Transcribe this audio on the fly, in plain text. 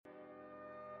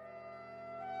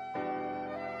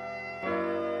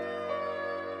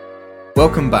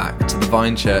Welcome back to the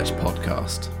Vine Church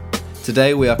podcast.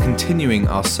 Today we are continuing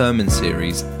our sermon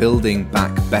series, Building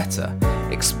Back Better,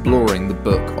 exploring the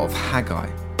book of Haggai.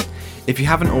 If you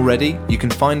haven't already, you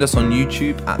can find us on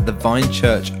YouTube at the Vine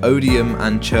Church Odium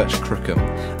and Church Crookham,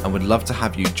 and would love to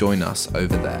have you join us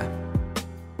over there.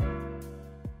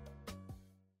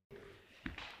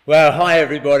 Well, hi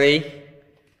everybody.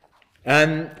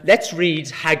 Let's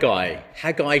read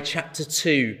Haggai chapter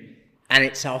 2, and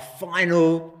it's our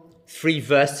final 3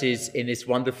 verses in this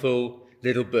wonderful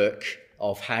little book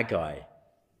of Haggai.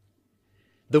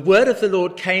 The word of the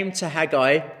Lord came to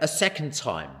Haggai a second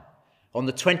time on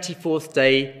the 24th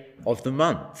day of the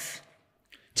month.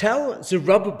 Tell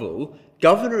Zerubbabel,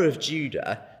 governor of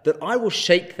Judah, that I will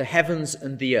shake the heavens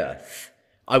and the earth.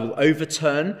 I will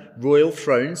overturn royal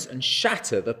thrones and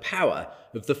shatter the power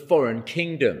of the foreign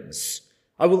kingdoms.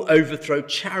 I will overthrow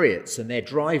chariots and their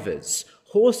drivers.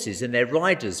 Horses and their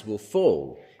riders will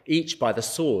fall, each by the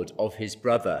sword of his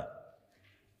brother.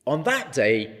 On that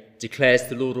day, declares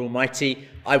the Lord Almighty,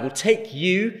 I will take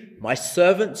you, my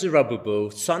servant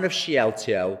Zerubbabel, son of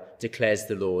Shealtiel, declares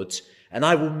the Lord, and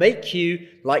I will make you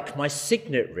like my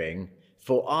signet ring,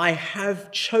 for I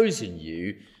have chosen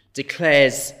you,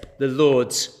 declares the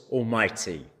Lord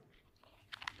Almighty.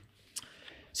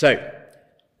 So,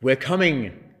 we're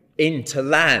coming into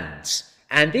land.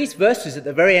 And these verses at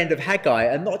the very end of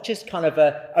Haggai are not just kind of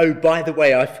oh, by the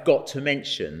way, I forgot to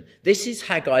mention. This is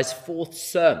Haggai's 4th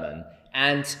sermon.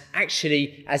 And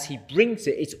actually, as he brings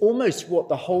it, it's almost what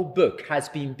the whole book has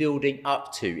been building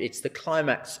up to. It's the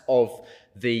climax of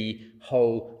the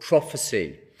whole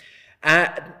prophecy.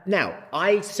 Now,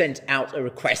 I sent out a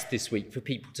request this week for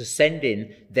people to send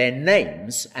in their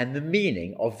names and the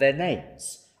meaning of their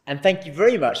names. And thank you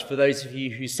very much for those of you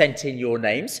who sent in your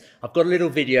names. I've got a little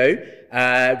video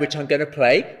which I'm going to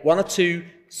play. 1 or 2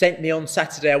 sent me on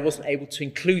Saturday. I wasn't able to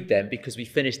include them because we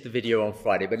finished the video on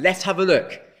Friday. But let's have a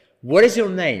look. What is your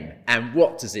name and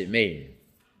what does it mean?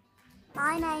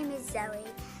 My name is Zoe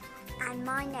and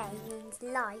my name means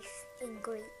life in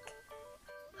Greek.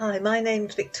 Hi, my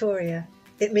name's Victoria.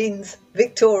 It means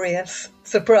victorious.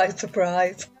 Surprise,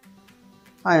 surprise.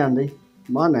 Hi Andy,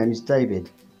 my name is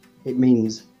David. It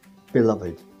means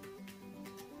beloved.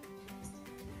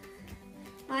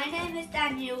 My name is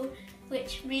Daniel,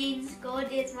 which means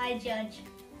God is my judge.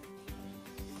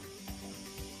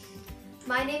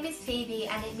 My name is Phoebe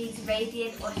and it means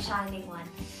radiant or shining one.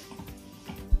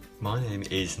 My name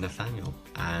is Nathaniel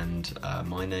and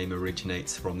my name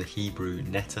originates from the Hebrew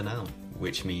Netanel,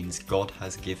 which means God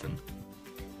has given.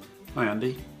 Hi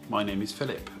Andy, my name is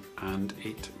Philip and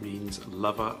it means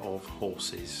lover of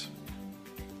horses.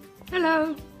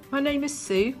 Hello, my name is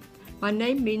Sue. My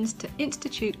name means to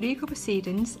institute legal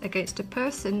proceedings against a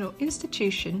person or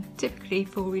institution, typically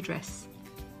for redress.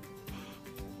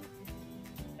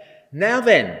 Now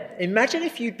then, imagine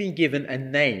if you'd been given a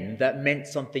name that meant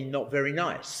something not very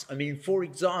nice. I mean, for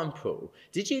example,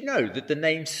 did you know that the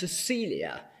name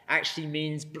Cecilia actually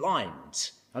means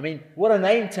blind? I mean, what a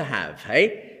name to have,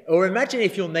 hey? Or imagine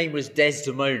if your name was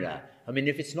Desdemona. I mean,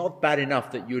 if it's not bad enough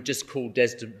that you're just called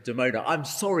Desdemona, I'm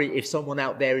sorry if someone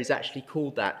out there is actually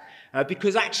called that.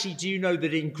 Because actually, do you know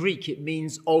that in Greek it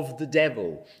means of the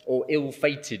devil or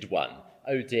ill-fated one?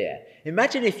 Oh dear.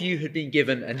 Imagine if you had been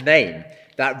given a name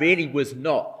that really was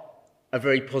not a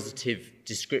very positive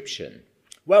description.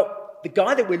 Well, the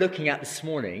guy that we're looking at this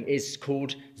morning is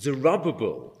called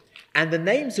Zerubbabel. And the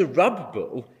name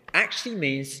Zerubbabel actually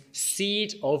means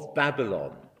seed of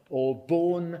Babylon or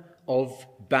born of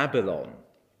Babylon.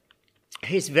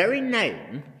 His very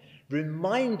name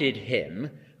reminded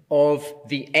him of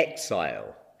the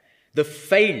exile, the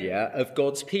failure of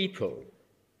God's people.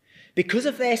 Because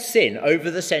of their sin over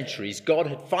the centuries, God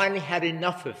had finally had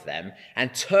enough of them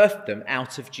and turfed them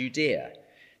out of Judea.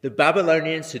 The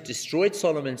Babylonians had destroyed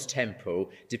Solomon's temple,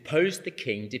 deposed the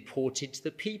king, deported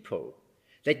the people.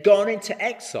 They'd gone into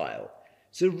exile.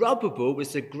 Zerubbabel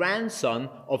was the grandson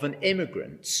of an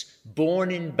immigrant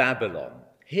born in Babylon.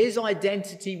 His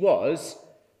identity was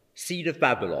seed of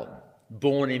Babylon,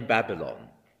 born in Babylon.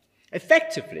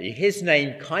 Effectively, his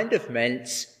name kind of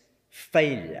meant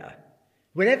failure.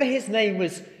 Whenever his name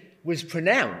was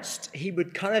pronounced, he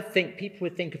would kind of think, people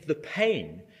would think of the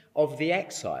pain of the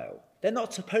exile. They're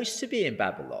not supposed to be in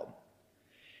Babylon.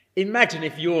 Imagine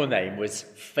if your name was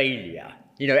failure.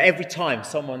 You know, every time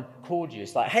someone called you,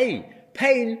 it's like, hey,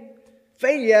 pain,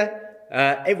 failure.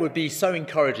 It would be so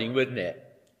encouraging, wouldn't it?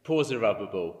 Poor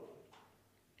Zerubbabel.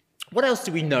 What else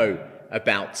do we know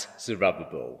about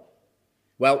Zerubbabel?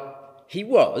 Well, he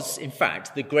was, in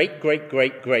fact, the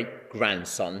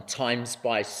great-great-great-great-grandson times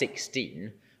by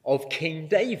 16 of King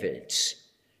David.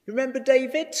 Remember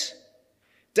David?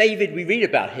 David, we read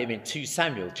about him in 2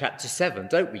 Samuel chapter 7,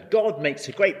 don't we? God makes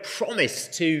a great promise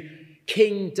to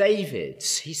King David.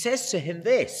 He says to him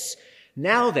this,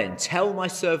 "Now then, tell my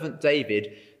servant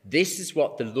David, this is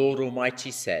what the Lord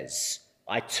Almighty says.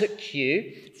 I took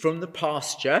you from the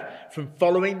pasture, from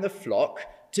following the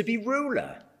flock, to be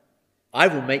ruler. I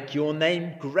will make your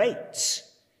name great.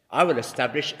 I will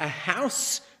establish a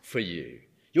house for you.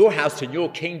 Your house and your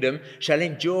kingdom shall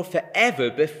endure forever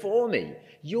before me.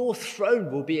 Your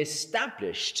throne will be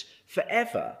established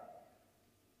forever."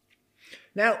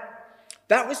 Now,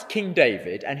 that was King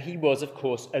David, and he was, of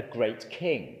course, a great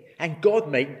king. And God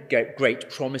made great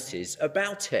promises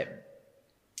about him.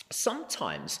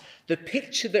 Sometimes the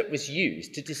picture that was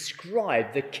used to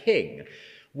describe the king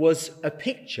was a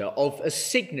picture of a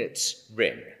signet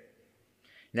ring.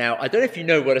 Now, I don't know if you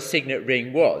know what a signet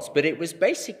ring was, but it was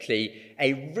basically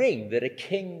a ring that a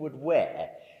king would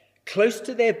wear close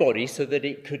to their body so that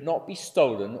it could not be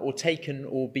stolen or taken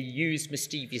or be used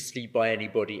mischievously by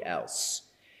anybody else.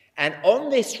 And on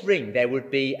this ring, there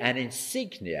would be an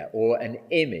insignia or an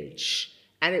image,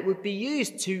 and it would be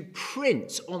used to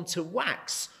print onto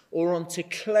wax or onto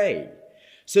clay,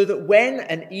 so that when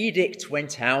an edict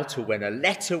went out or when a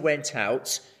letter went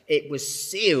out, it was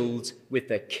sealed with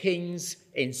the king's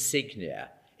insignia.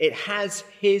 It has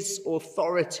his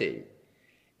authority.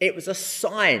 It was a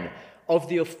sign of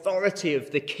the authority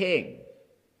of the king.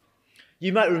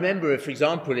 You might remember, for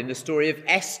example, in the story of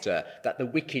Esther, that the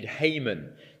wicked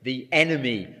Haman, the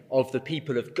enemy of the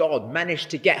people of God,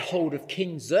 managed to get hold of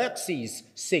King Xerxes'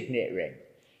 signet ring.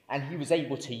 And he was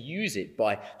able to use it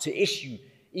to issue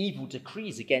evil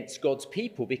decrees against God's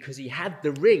people because he had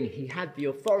the ring, he had the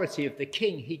authority of the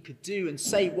king. He could do and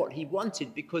say what he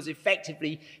wanted because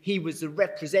effectively he was the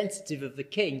representative of the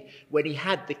king when he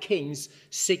had the king's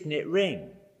signet ring.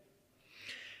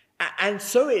 And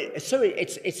so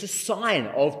it's a sign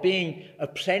of being a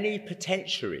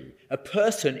plenipotentiary, a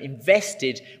person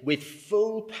invested with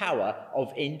full power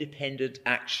of independent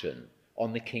action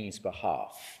on the king's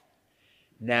behalf.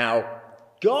 Now,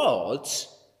 God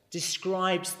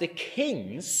describes the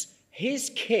kings,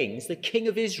 his kings, the king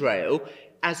of Israel,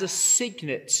 as a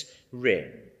signet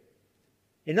ring.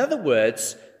 In other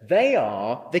words,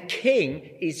 the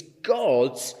king is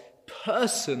God's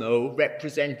personal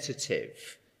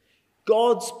representative.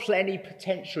 God's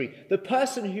plenipotentiary, the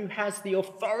person who has the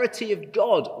authority of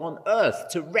God on earth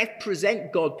to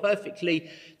represent God perfectly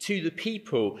to the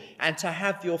people and to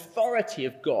have the authority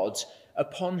of God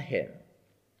upon him.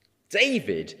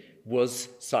 David was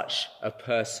such a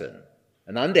person.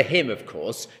 And under him, of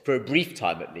course, for a brief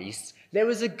time at least, there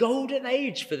was a golden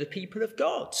age for the people of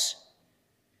God.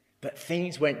 But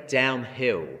things went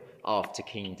downhill after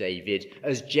King David,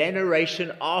 as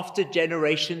generation after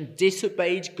generation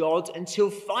disobeyed God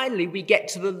until finally we get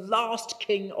to the last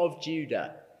king of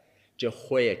Judah,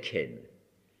 Jehoiakim.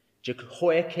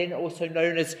 Jehoiakim, also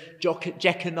known as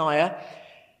Jeconiah,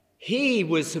 he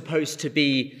was supposed to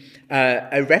be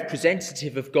a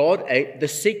representative of God, the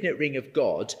signet ring of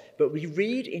God, but we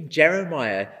read in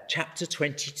Jeremiah chapter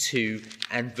 22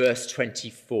 and verse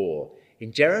 24.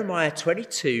 In Jeremiah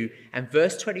 22 and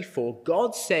verse 24,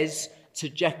 God says to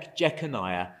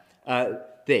Jeconiah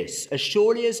this, "As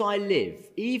surely as I live,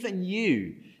 even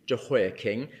you,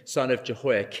 Jehoiakim, son of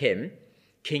Jehoiakim,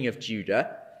 king of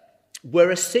Judah, were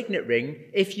a signet ring.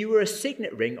 If you were a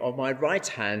signet ring on my right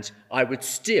hand, I would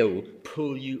still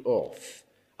pull you off.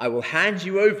 I will hand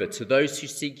you over to those who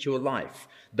seek your life,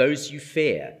 those you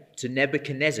fear, to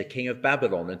Nebuchadnezzar, king of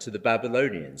Babylon, and to the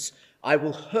Babylonians. I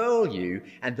will hurl you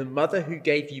and the mother who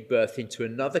gave you birth into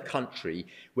another country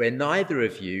where neither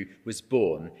of you was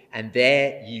born, and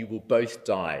there you will both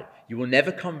die. You will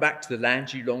never come back to the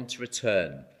land you long to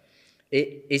return.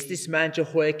 Is this man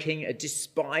Jehoiakim a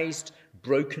despised,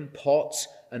 broken pot,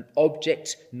 an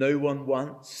object no one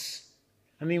wants?"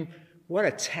 I mean, what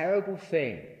a terrible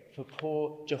thing for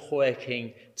poor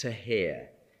Jehoiakim to hear.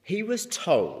 He was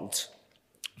told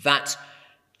that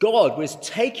God was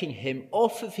taking him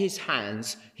off of his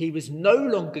hands. He was no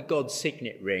longer God's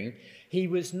signet ring. He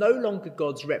was no longer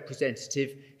God's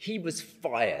representative. He was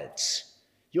fired.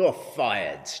 "You're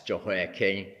fired,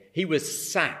 Jehoiakim." He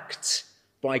was sacked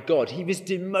by God. He was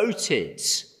demoted.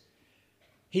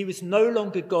 He was no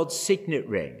longer God's signet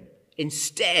ring.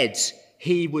 Instead,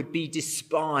 he would be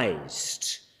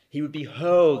despised. He would be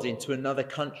hurled into another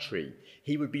country.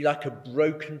 He would be like a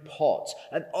broken pot,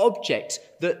 an object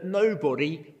that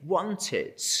nobody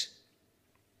wanted.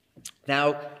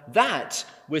 Now, that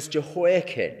was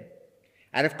Jehoiakim.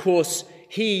 And of course,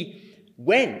 he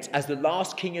went as the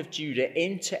last king of Judah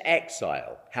into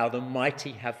exile. How the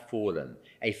mighty have fallen.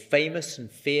 A famous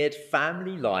and feared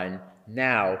family line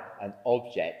now an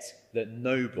object that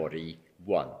nobody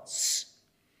wants.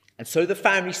 And so the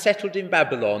family settled in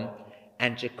Babylon,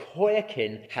 and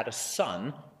Jehoiakim had a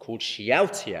son called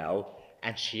Shealtiel,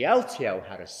 and Shealtiel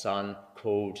had a son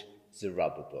called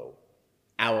Zerubbabel.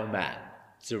 Our man,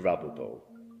 Zerubbabel.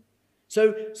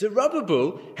 So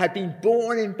Zerubbabel had been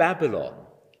born in Babylon.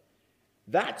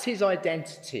 That's his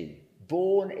identity,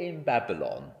 born in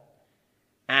Babylon.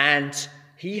 And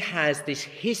he has this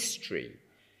history.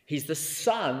 He's the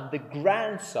son, the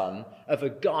grandson of a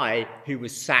guy who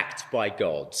was sacked by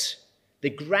God. The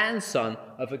grandson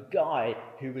of a guy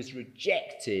who was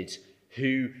rejected,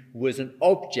 who was an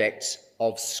object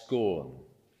of scorn.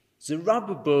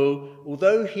 Zerubbabel,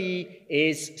 although he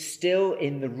is still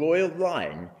in the royal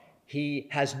line, he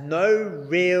has no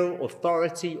real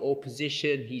authority or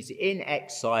position. He's in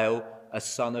exile, a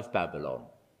son of Babylon.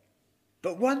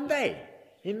 But one day,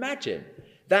 imagine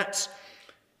that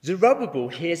Zerubbabel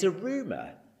hears a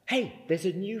rumor. Hey, there's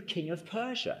a new king of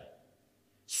Persia,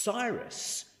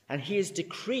 Cyrus, and he has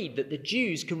decreed that the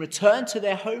Jews can return to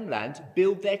their homeland,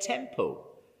 build their temple.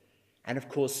 And of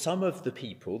course, some of the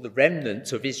people, the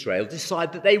remnant of Israel,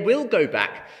 decide that they will go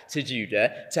back to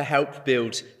Judah to help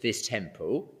build this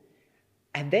temple.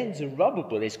 And then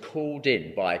Zerubbabel is called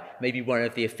in by maybe one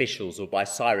of the officials or by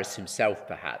Cyrus himself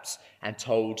perhaps, and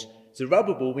told,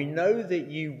 Zerubbabel, we know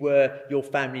that your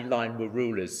family line were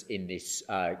rulers in these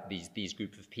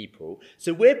group of people,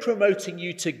 so we're promoting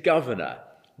you to governor.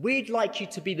 We'd like you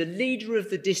to be the leader of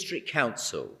the district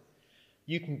council.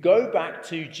 You can go back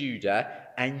to Judah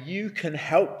and you can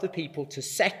help the people to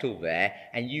settle there,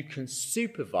 and you can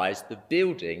supervise the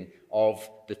building of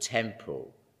the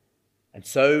temple. And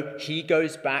so he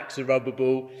goes back,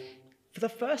 Zerubbabel. For the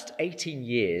first 18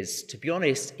 years, to be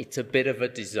honest, it's a bit of a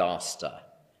disaster.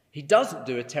 He doesn't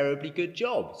do a terribly good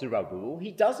job, Zerubbabel.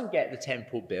 He doesn't get the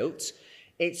temple built.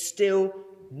 It's still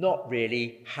not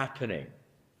really happening.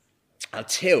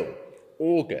 Until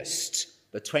August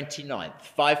the 29th,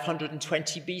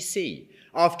 520 BC,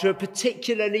 after a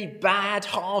particularly bad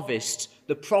harvest,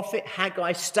 the prophet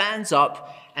Haggai stands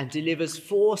up and delivers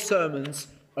 4 sermons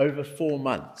over 4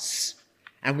 months.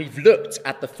 And we've looked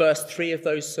at the first 3 of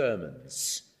those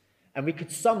sermons, and we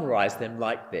could summarize them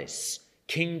like this: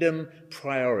 kingdom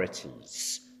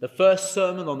priorities. The first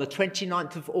sermon on the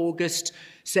 29th of August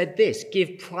said this: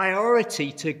 give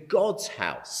priority to God's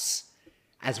house,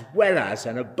 as well as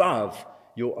and above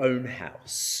your own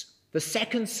house. The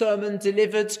second sermon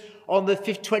delivered on the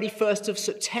 21st of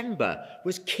September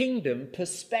was kingdom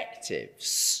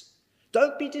perspectives.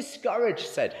 Don't be discouraged,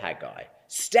 said Haggai.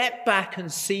 Step back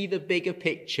and see the bigger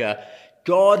picture.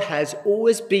 God has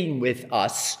always been with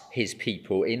us, his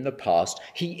people, in the past.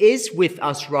 He is with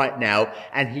us right now,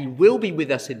 and he will be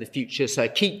with us in the future, so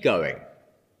keep going.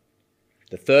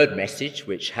 The third message,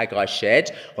 which Haggai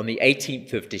shared on the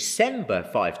 18th of December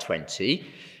 520,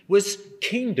 was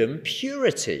kingdom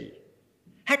purity.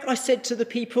 Haggai said to the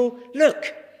people,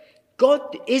 look,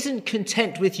 God isn't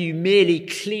content with you merely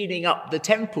cleaning up the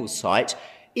temple site.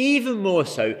 Even more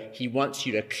so, he wants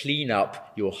you to clean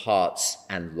up your hearts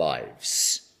and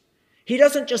lives. He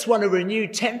doesn't just want a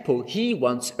renewed temple, he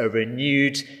wants a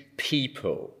renewed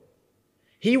people.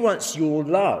 He wants your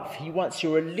love, he wants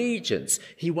your allegiance,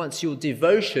 he wants your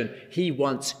devotion, he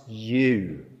wants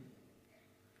you.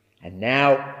 And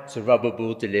now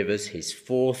Zerubbabel delivers his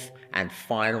 4th and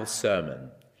final sermon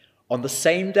on the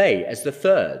same day as the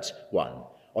third one,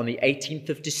 on the 18th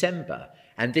of December.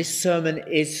 And this sermon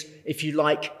is, if you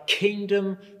like,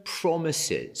 kingdom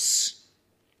promises.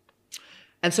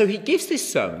 And so he gives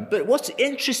this sermon, but what's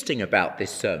interesting about this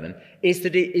sermon is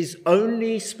that it is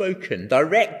only spoken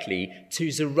directly to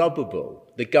Zerubbabel,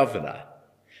 the governor.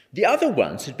 The other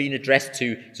ones had been addressed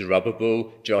to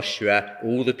Zerubbabel, Joshua,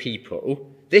 all the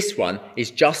people. This one is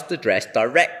just addressed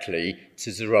directly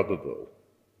to Zerubbabel.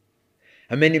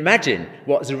 I mean, imagine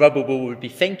what Zerubbabel would be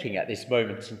thinking at this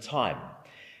moment in time.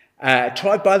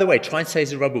 Try and say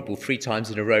Zerubbabel 3 times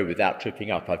in a row without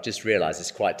tripping up. I've just realised it's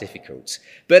quite difficult.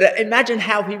 But imagine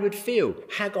how he would feel.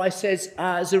 Haggai says,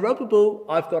 Zerubbabel,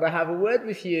 I've got to have a word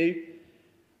with you.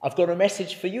 I've got a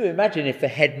message for you. Imagine if the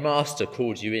headmaster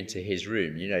called you into his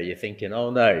room. You know, you're thinking, oh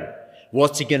no,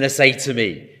 what's he going to say to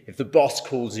me? If the boss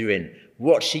calls you in,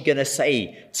 what's she going to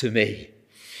say to me?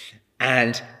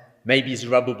 And maybe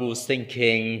Zerubbabel's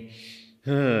thinking,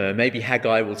 maybe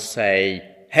Haggai will say,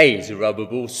 hey,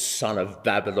 Zerubbabel, son of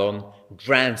Babylon,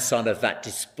 grandson of that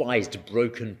despised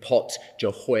broken pot,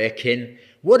 Jehoiakim,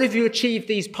 what have you achieved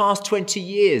these past 20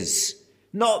 years?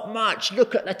 Not much.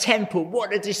 Look at the temple.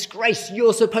 What a disgrace.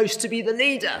 You're supposed to be the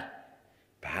leader.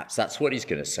 Perhaps that's what he's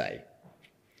going to say.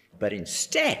 But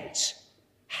instead,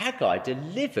 Haggai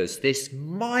delivers this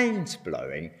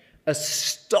mind-blowing,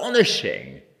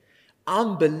 astonishing,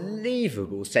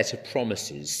 unbelievable set of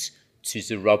promises to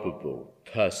Zerubbabel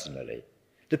personally.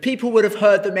 The people would have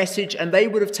heard the message and they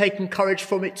would have taken courage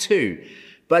from it too,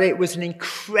 but it was an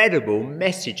incredible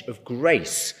message of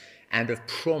grace and of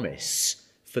promise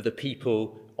for the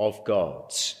people of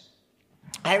God.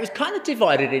 And it was kind of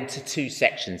divided into two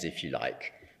sections, if you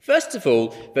like. First of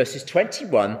all, verses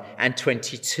 21 and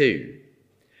 22.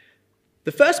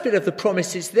 The first bit of the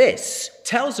promise is this: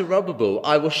 tell Zerubbabel,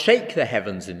 I will shake the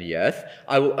heavens and the earth,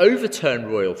 I will overturn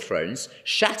royal thrones,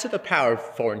 shatter the power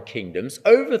of foreign kingdoms,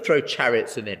 overthrow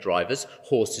chariots and their drivers,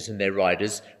 horses and their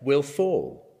riders will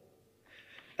fall.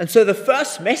 And so the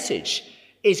first message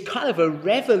is kind of a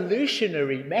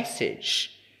revolutionary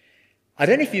message. I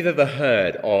don't know if you've ever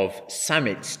heard of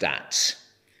samizdat.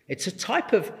 It's a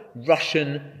type of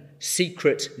Russian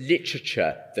secret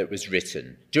literature that was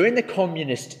written. During the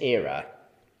communist era,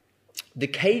 the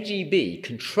KGB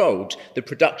controlled the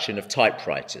production of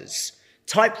typewriters.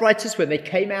 Typewriters, when they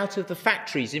came out of the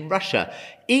factories in Russia,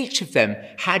 each of them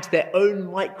had their own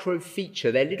micro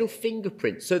feature, their little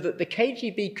fingerprint, so that the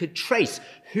KGB could trace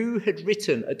who had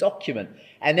written a document.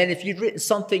 And then if you'd written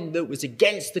something that was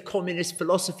against the communist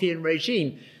philosophy and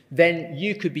regime, then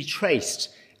you could be traced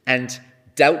and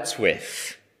dealt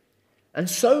with. And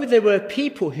so there were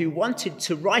people who wanted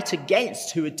to write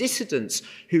against, who were dissidents,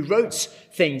 who wrote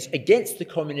things against the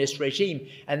communist regime,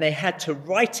 and they had to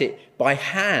write it by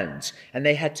hand, and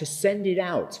they had to send it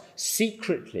out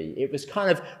secretly. It was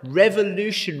kind of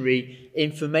revolutionary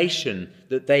information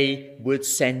that they would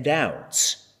send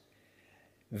out.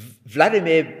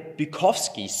 Vladimir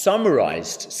Bukovsky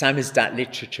summarized samizdat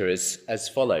literature as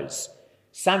follows.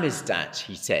 Samizdat,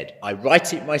 he said, I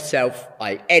write it myself,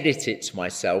 I edit it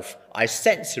myself, I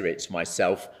censor it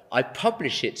myself, I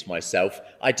publish it myself,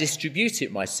 I distribute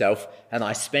it myself, and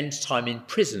I spend time in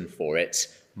prison for it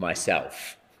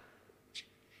myself.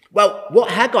 Well,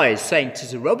 what Haggai is saying to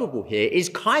Zerubbabel here is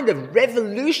kind of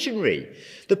revolutionary.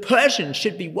 The Persians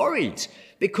should be worried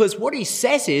because what he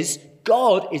says is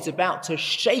God is about to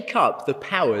shake up the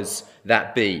powers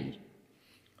that be.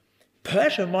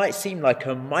 Persia might seem like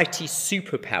a mighty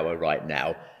superpower right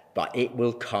now, but it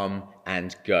will come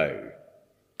and go.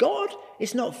 God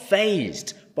is not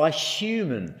fazed by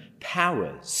human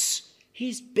powers.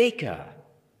 He's bigger.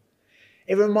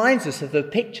 It reminds us of the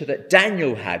picture that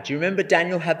Daniel had. Do you remember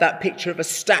Daniel had that picture of a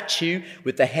statue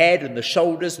with the head and the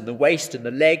shoulders and the waist and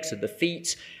the legs and the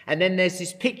feet? And then there's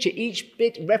this picture. Each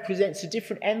bit represents a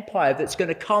different empire that's going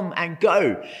to come and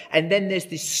go. And then there's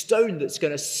this stone that's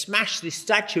going to smash this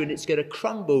statue and it's going to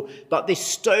crumble. But this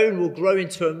stone will grow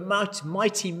into a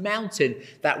mighty mountain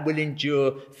that will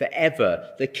endure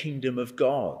forever, the kingdom of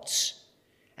God.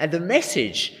 And the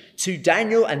message to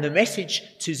Daniel and the message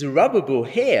to Zerubbabel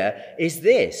here is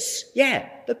this. Yeah,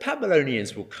 the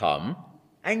Babylonians will come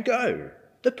and go.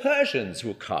 The Persians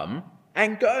will come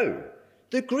and go.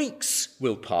 The Greeks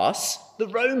will pass. The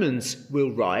Romans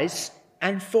will rise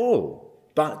and fall.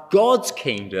 But God's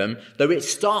kingdom, though it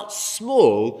starts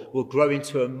small, will grow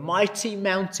into a mighty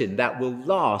mountain that will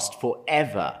last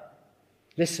forever.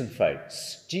 Listen,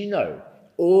 folks, do you know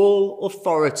all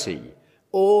authority,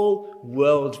 all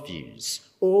worldviews,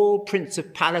 all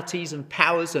principalities and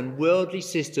powers and worldly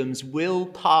systems will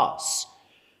pass?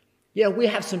 Yeah, we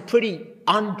have some pretty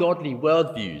ungodly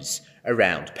worldviews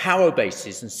around, power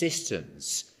bases and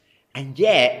systems. And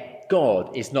yet,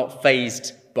 God is not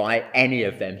fazed by any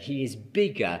of them. He is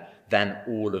bigger than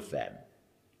all of them.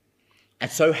 And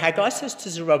so Haggai says to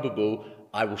Zerubbabel,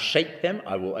 I will shake them,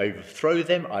 I will overthrow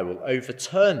them, I will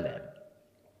overturn them.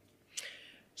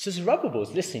 So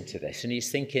Zerubbabel's listening to this and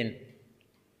he's thinking,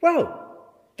 well,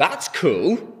 that's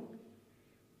cool,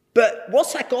 but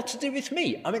what's that got to do with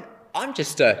me? I mean, I'm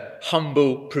just a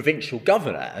humble provincial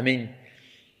governor. I mean,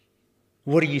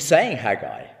 what are you saying,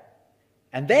 Haggai?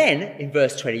 And then in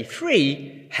verse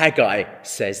 23, Haggai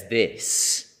says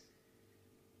this,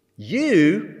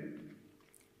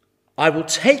 I will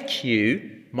take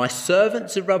you, my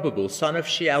servant Zerubbabel, son of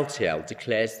Shealtiel,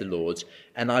 declares the Lord,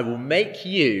 and I will make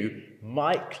you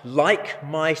like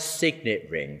my signet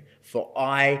ring, for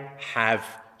I have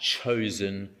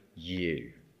chosen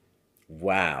you.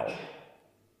 Wow.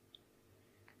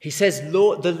 He says, the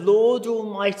Lord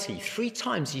Almighty. 3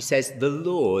 times he says, the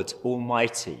Lord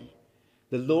Almighty.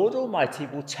 The Lord Almighty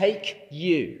will take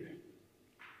you,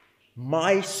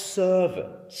 my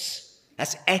servants.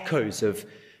 That's echoes of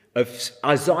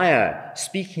Isaiah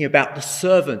speaking about the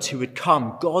servant who would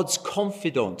come, God's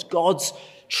confidant, God's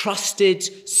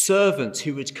trusted servant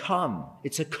who would come.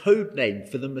 It's a code name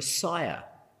for the Messiah.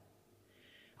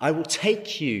 I will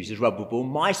take you, Zerubbabel,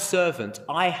 my servant.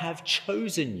 I have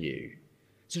chosen you.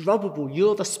 Zerubbabel,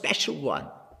 you're the special one.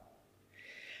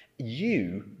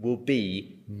 You will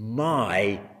be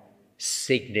my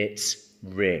signet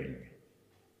ring.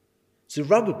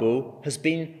 Zerubbabel has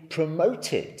been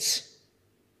promoted.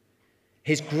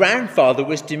 His grandfather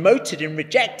was demoted and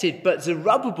rejected, but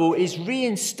Zerubbabel is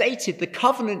reinstated. The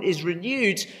covenant is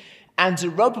renewed, and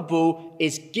Zerubbabel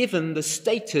is given the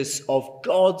status of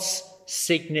God's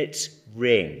signet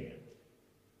ring,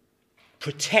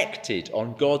 protected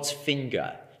on God's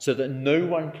finger so that no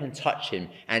one can touch him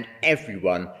and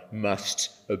everyone must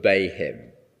obey him.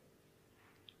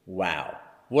 Wow,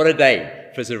 what a day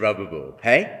for Zerubbabel,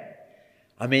 hey?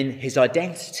 I mean, his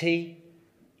identity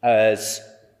as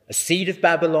a seed of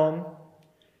Babylon,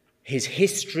 his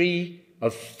history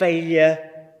of failure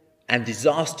and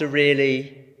disaster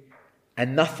really,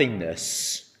 and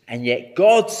nothingness, and yet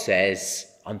God says,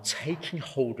 I'm taking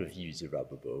hold of you,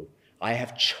 Zerubbabel. I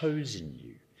have chosen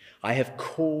you. I have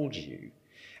called you.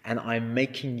 And I'm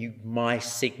making you my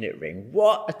signet ring.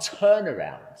 What a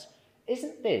turnaround.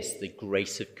 Isn't this the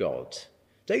grace of God?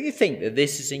 Don't you think that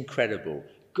this is incredible?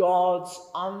 God's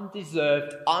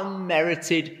undeserved,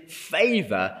 unmerited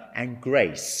favour and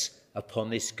grace upon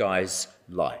this guy's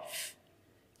life.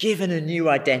 Given a new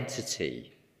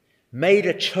identity, made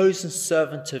a chosen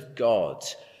servant of God,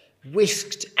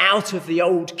 whisked out of the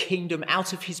old kingdom,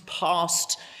 out of his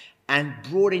past, and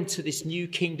brought into this new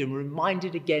kingdom,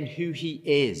 reminded again who he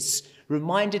is,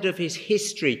 reminded of his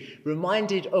history,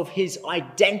 reminded of his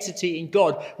identity in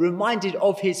God, reminded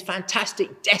of his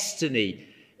fantastic destiny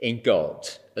in God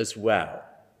as well.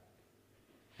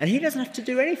 And he doesn't have to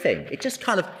do anything. It just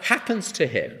kind of happens to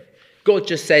him. God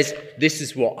just says, this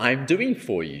is what I'm doing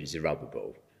for you,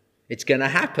 Zerubbabel. It's going to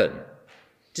happen.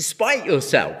 Despite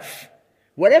yourself,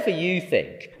 whatever you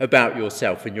think about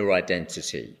yourself and your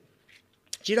identity.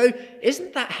 Do you know,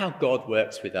 isn't that how God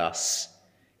works with us?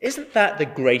 Isn't that the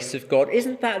grace of God?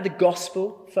 Isn't that the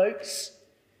gospel, folks?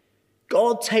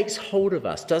 God takes hold of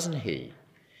us, doesn't he?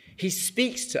 He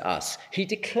speaks to us. He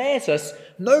declares us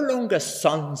no longer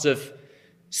sons of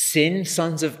sin,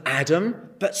 sons of Adam,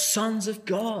 but sons of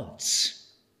God.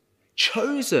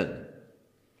 Chosen,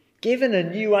 given a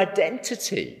new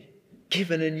identity,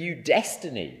 given a new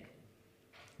destiny,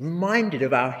 reminded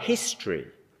of our history,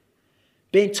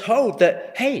 being told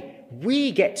that, hey,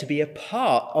 we get to be a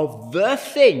part of the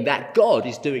thing that God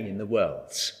is doing in the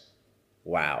world.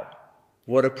 Wow,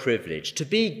 what a privilege to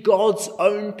be God's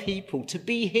own people, to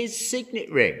be his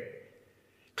signet ring,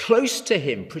 close to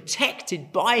him,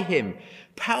 protected by him,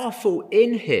 powerful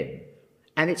in him.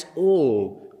 And it's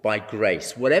all by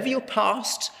grace. Whatever your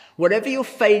past, whatever your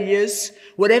failures,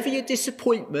 whatever your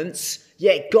disappointments,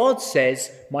 yet God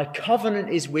says, my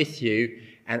covenant is with you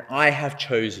and I have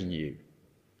chosen you.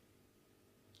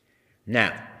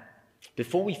 Now,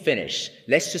 before we finish,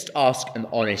 let's just ask an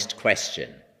honest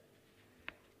question.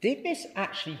 Did this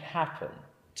actually happen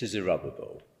to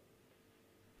Zerubbabel?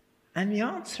 And the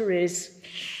answer is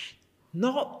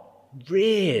not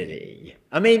really.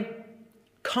 I mean,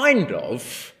 kind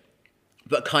of,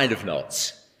 but kind of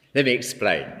not. Let me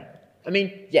explain. I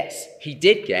mean, yes, he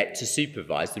did get to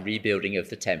supervise the rebuilding of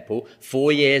the temple.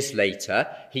 4 years later,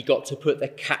 he got to put the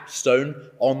capstone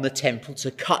on the temple,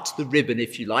 to cut the ribbon,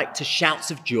 if you like, to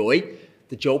shouts of joy.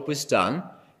 The job was done.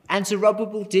 And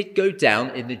Zerubbabel did go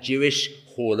down in the Jewish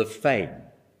Hall of Fame.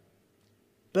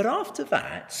 But after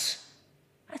that,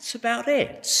 that's about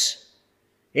it.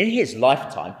 In his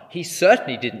lifetime, he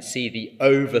certainly didn't see the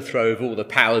overthrow of all the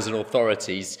powers and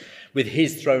authorities, with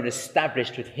his throne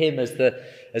established, with him as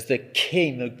the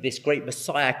king, this great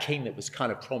Messiah king that was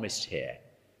kind of promised here.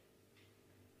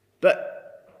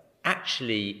 But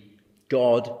actually,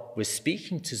 God was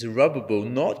speaking to Zerubbabel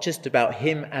not just about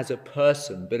him as a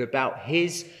person, but about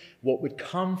what would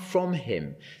come from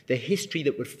him, the history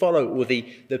that would follow, or the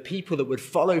people that would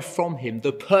follow from him,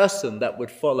 the person that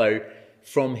would follow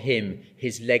from him,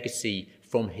 his legacy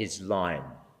from his line.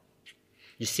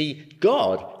 You see,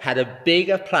 God had a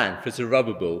bigger plan for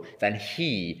Zerubbabel than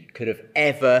he could have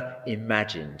ever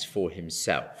imagined for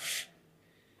himself.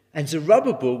 And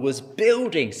Zerubbabel was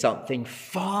building something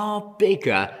far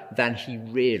bigger than he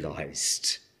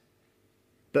realized.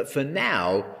 But for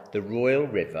now, the royal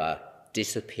river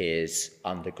disappears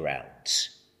underground.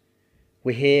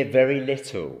 We hear very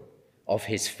little of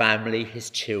his family,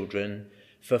 his children.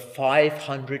 For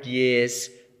 500 years,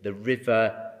 the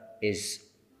river is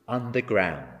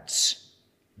underground,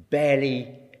 barely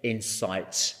in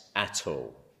sight at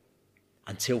all.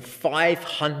 Until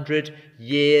 500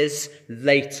 years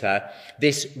later,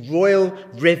 this royal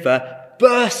river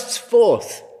bursts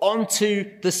forth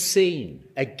onto the scene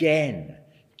again.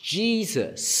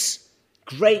 Jesus,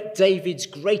 great David's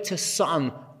greater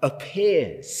son,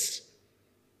 appears.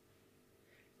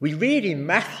 We read in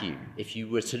Matthew, if you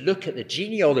were to look at the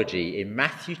genealogy in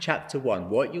Matthew chapter 1,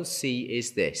 what you'll see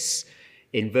is this.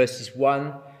 In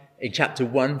chapter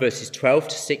 1, verses 12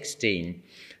 to 16,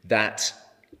 that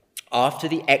after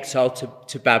the exile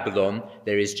to Babylon,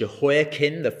 there is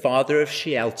Jehoiakim, the father of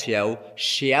Shealtiel,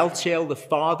 Shealtiel, the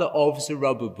father of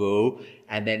Zerubbabel,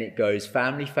 and then it goes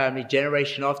family,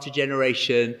 generation after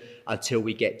generation, until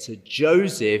we get to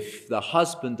Joseph, the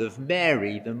husband of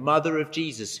Mary, the mother of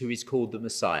Jesus, who is called the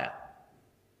Messiah.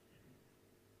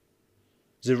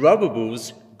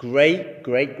 Zerubbabel's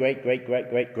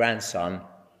great-grandson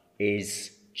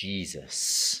is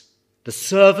Jesus, the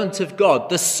servant of God,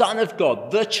 the Son of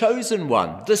God, the chosen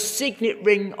one, the signet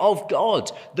ring of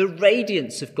God, the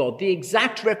radiance of God, the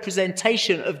exact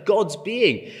representation of God's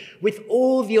being, with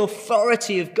all the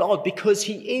authority of God, because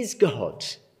he is God.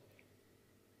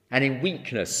 And in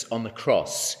weakness on the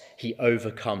cross, he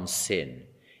overcomes sin.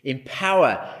 In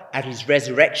power at his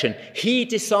resurrection, he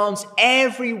disarms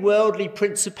every worldly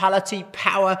principality,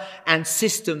 power, and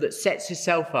system that sets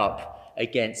itself up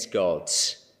against God.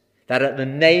 That at the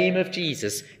name of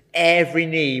Jesus, every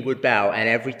knee would bow and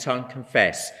every tongue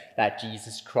confess that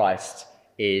Jesus Christ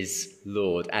is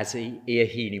Lord, as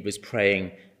Iahini was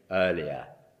praying earlier.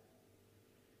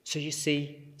 So you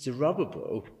see,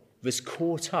 Zerubbabel was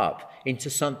caught up into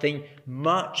something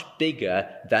much bigger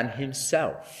than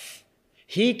himself.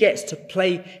 He gets to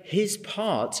play his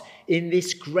part in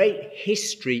this great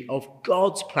history of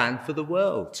God's plan for the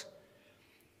world.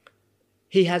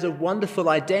 He has a wonderful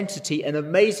identity, an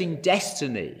amazing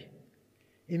destiny.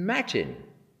 Imagine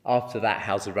after that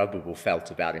how Zerubbabel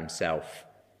felt about himself.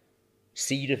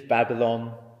 Seed of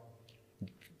Babylon,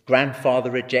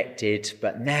 grandfather rejected,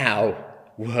 but now,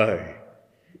 whoa,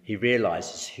 he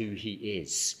realizes who he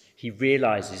is. He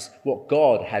realizes what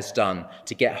God has done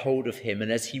to get hold of him.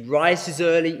 And as he rises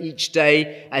early each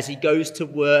day, as he goes to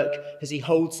work, as he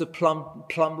holds the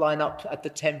plumb line up at the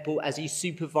temple, as he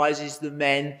supervises the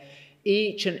men,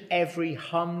 each and every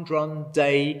humdrum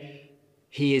day,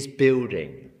 he is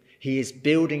building. He is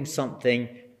building something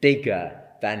bigger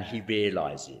than he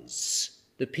realizes.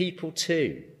 The people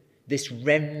too, this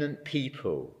remnant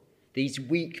people, these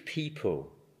weak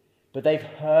people, but they've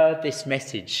heard this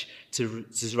message to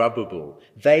Zerubbabel.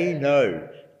 They know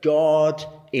God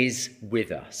is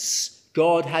with us.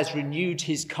 God has renewed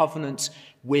his covenant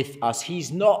with us.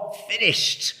 He's not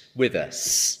finished with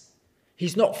us.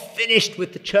 He's not finished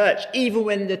with the church. Even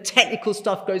when the technical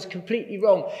stuff goes completely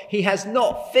wrong, he has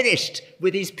not finished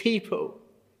with his people.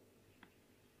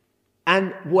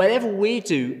 And whatever we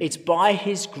do, it's by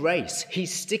his grace.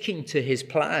 He's sticking to his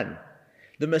plan.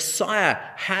 The Messiah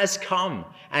has come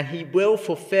and he will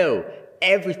fulfill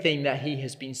everything that he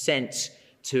has been sent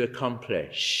to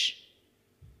accomplish.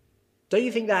 Don't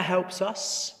you think that helps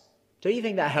us? Don't you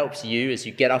think that helps you as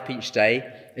you get up each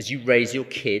day, as you raise your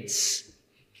kids?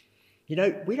 You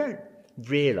know, we don't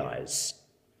realize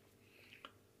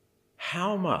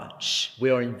how much we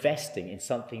are investing in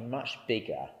something much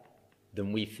bigger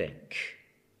than we think.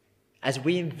 As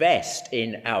we invest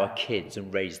in our kids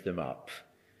and raise them up,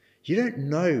 you don't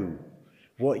know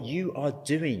what you are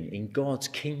doing in God's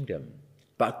kingdom,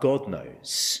 but God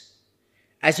knows.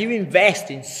 As you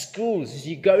invest in schools, as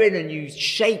you go in and you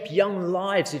shape young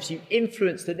lives, as you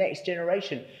influence the next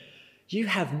generation, you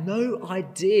have no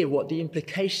idea what the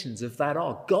implications of that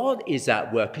are. God is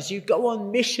at work as you go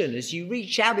on mission, as you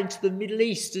reach out into the Middle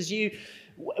East, as you,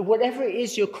 whatever it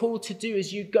is you're called to do,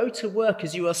 as you go to work,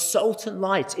 as you are salt and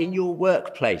light in your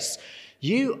workplace.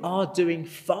 You are doing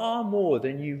far more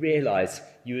than you realize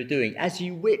you are doing. As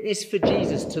you witness for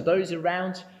Jesus to those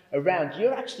around,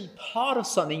 you're actually part of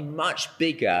something much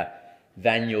bigger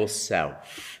than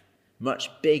yourself, much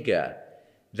bigger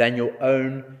than your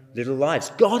own little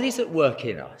lives. God is at work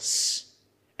in us,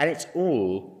 and it's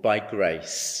all by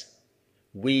grace.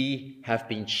 We have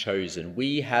been chosen.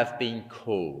 We have been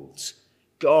called.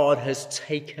 God has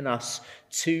taken us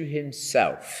to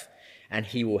himself, and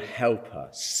he will help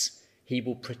us. He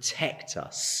will protect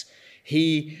us.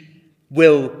 He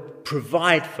will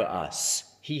provide for us.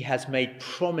 He has made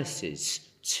promises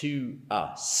to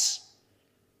us.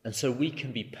 And so we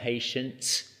can be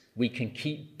patient. We can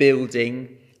keep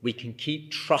building. We can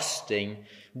keep trusting.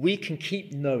 We can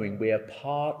keep knowing we are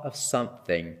part of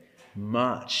something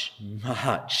much,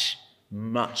 much,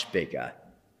 much bigger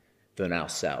than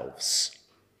ourselves.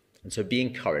 And so be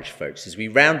encouraged, folks. As we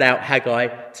round out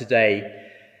Haggai today,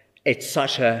 it's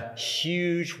such a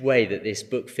huge way that this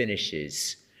book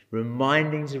finishes,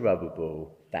 reminding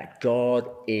Zerubbabel that God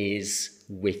is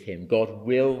with him. God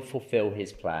will fulfill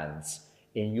his plans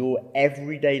in your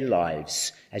everyday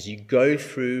lives as you go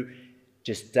through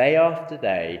just day after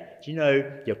day. Do you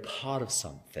know you're part of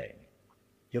something?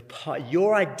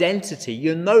 Your identity,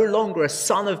 you're no longer a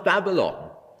son of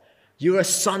Babylon. You're a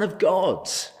son of God.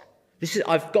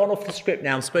 I've gone off the script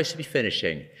now, I'm supposed to be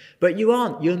finishing. But you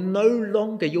aren't. You're no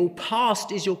longer. Your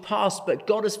past is your past, but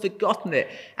God has forgotten it.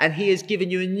 And he has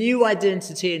given you a new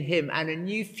identity in him and a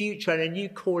new future and a new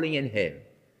calling in him.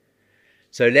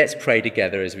 So let's pray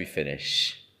together as we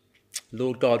finish.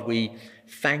 Lord God, we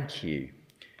thank you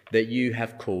that you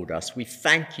have called us. We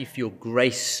thank you for your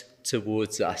grace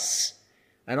towards us.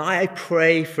 And I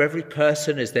pray for every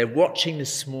person as they're watching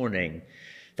this morning,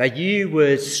 that you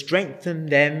would strengthen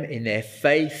them in their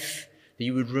faith, that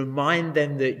you would remind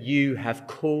them that you have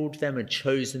called them and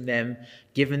chosen them,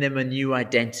 given them a new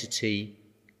identity.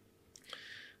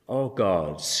 Oh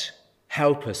God,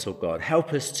 help us, oh God.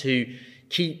 Help us to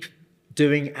keep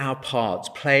doing our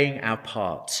part, playing our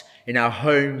part in our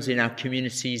homes, in our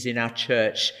communities, in our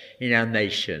church, in our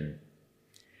nation.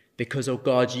 Because, oh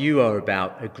God, you are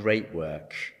about a great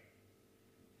work.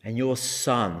 And your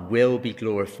Son will be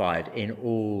glorified in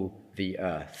all the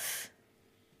earth.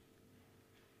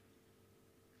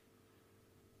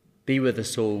 Be with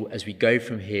us all as we go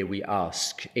from here, we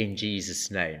ask, in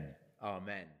Jesus' name.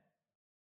 Amen.